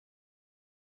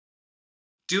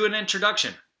Do an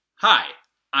introduction. Hi,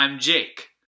 I'm Jake.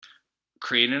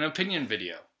 Create an opinion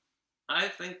video. I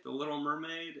think The Little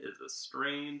Mermaid is a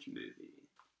strange movie.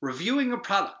 Reviewing a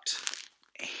product.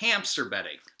 Hamster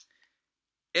bedding.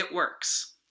 It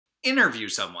works. Interview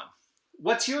someone.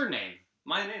 What's your name?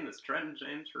 My name is Trent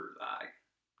James Herzog.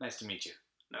 Nice to meet you.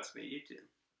 Nice to meet you too.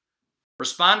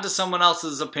 Respond to someone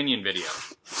else's opinion video.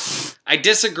 I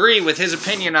disagree with his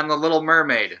opinion on The Little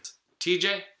Mermaid.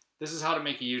 TJ, this is how to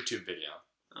make a YouTube video.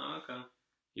 Oh, okay.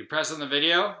 You press on the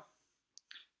video,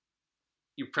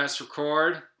 you press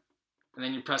record, and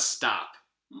then you press stop.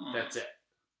 That's it.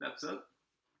 That's it?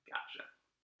 Gotcha.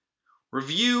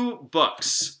 Review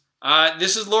books.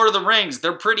 This is Lord of the Rings.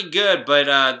 They're pretty good,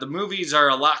 but the movies are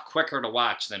a lot quicker to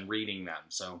watch than reading them.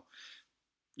 So,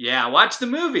 yeah, watch the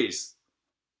movies.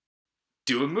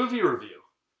 Do a movie review.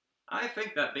 I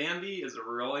think that Bambi is a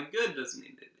really good Disney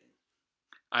movie.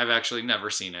 I've actually never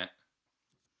seen it.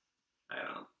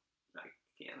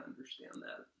 I can't understand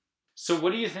that. So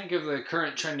what do you think of the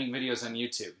current trending videos on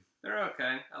YouTube? They're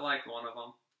okay. I like one of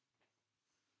them.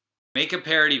 Make a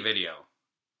parody video.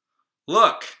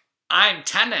 Look, I'm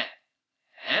Tenet.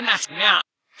 And yeah.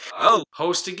 Oh,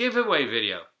 host a giveaway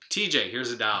video. TJ,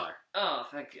 here's $1. Oh,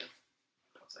 thank you.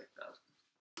 I'll take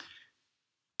that.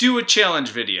 Do a challenge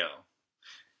video.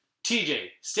 TJ,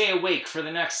 stay awake for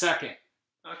the next second.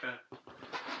 Okay.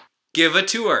 Give a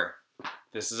tour.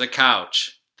 This is a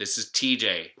couch. This is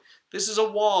TJ. This is a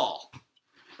wall.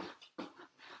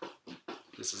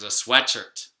 This is a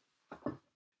sweatshirt.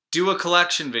 Do a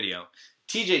collection video.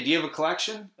 TJ, do you have a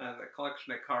collection? I have a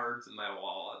collection of cards in my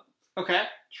wallet. Okay.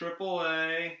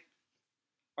 AAA,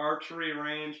 archery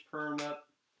range permit,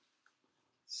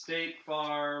 State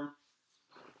Farm,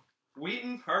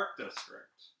 Wheaton Park District,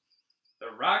 the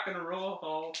Rock and Roll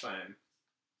Hall of Fame,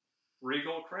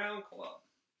 Regal Crown Club,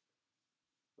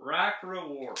 Rock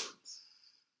Rewards,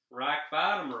 Rock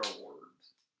Bottom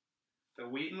Rewards, the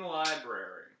Wheaton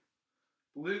Library,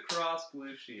 Blue Cross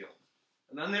Blue Shield.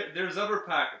 And then there's other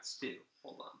pockets too.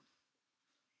 Hold on.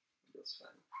 This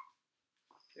thing.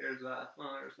 There's not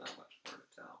much more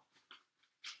to tell.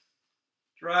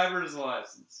 Driver's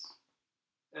license.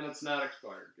 And it's not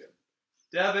expired. Good.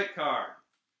 Debit card.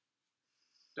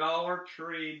 Dollar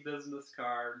Tree business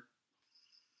card.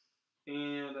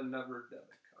 And another debit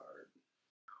card.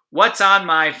 What's on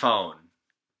my phone?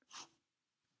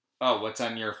 Oh, what's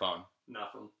on your phone?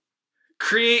 Nothing.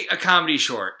 Create a comedy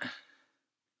short.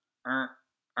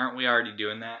 Aren't we already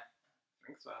doing that? I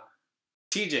think so.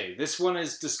 TJ, this one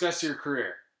is discuss your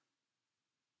career.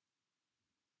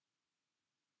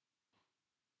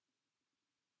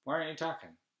 Why aren't you talking?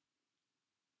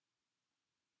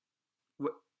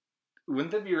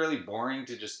 Wouldn't that be really boring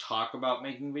to just talk about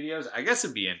making videos? I guess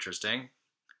it'd be interesting.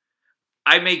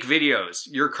 I make videos.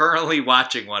 You're currently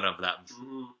watching one of them.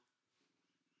 Mm-hmm.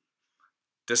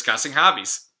 Discussing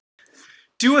hobbies.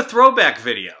 Do a throwback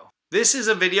video. This is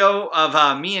a video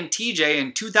of me and TJ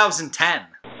in 2010.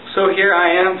 So here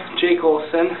I am, Jake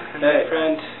Olson, and my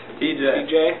friend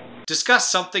TJ. Discuss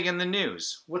something in the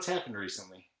news. What's happened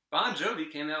recently? Bon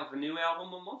Jovi came out with a new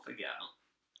album a month ago.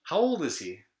 How old is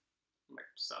he? Like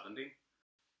 70.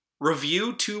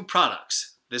 Review 2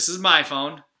 products. This is my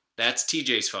phone. That's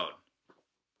TJ's phone.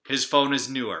 His phone is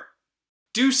newer.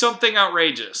 Do something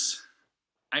outrageous.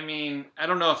 I mean, I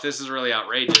don't know if this is really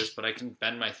outrageous, but I can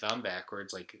bend my thumb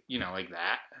backwards like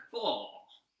that. Oh.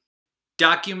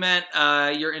 Document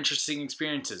your interesting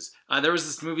experiences. There was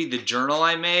this movie, The Journal,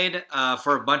 I made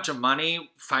for a bunch of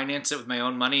money, financed it with my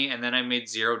own money, and then I made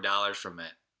 $0 from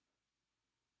it.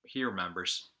 He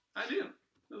remembers. I do.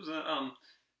 It was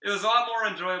a lot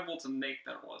more enjoyable to make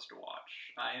than it was to watch.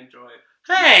 I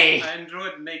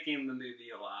enjoyed making the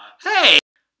movie a lot. Hey!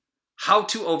 How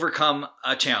to overcome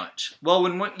a challenge. Well,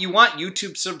 when you want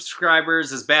YouTube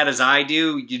subscribers as bad as I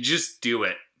do, you just do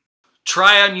it.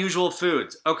 Try unusual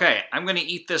foods. Okay, I'm going to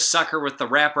eat this sucker with the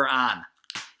wrapper on.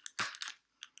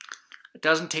 It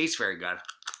doesn't taste very good.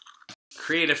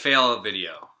 Create a fail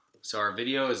video. So our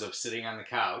video is of sitting on the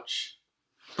couch.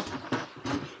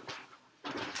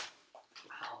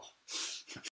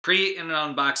 Create an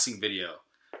unboxing video.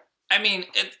 I mean,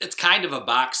 it's kind of a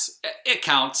box. It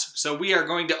counts. So we are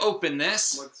going to open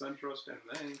this. What's interesting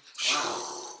thing?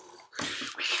 Wow.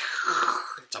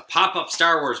 It's a pop-up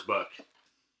Star Wars book.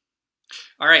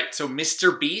 All right, so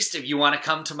Mr. Beast, if you want to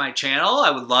come to my channel,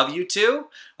 I would love you to.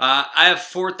 I have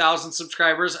 4,000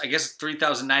 subscribers. I guess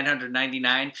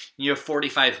 3,999. You have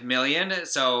 45 million,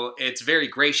 so it's very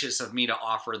gracious of me to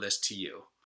offer this to you.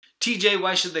 TJ,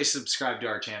 why should they subscribe to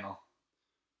our channel?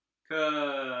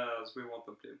 Because we want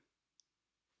them to.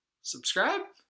 Subscribe?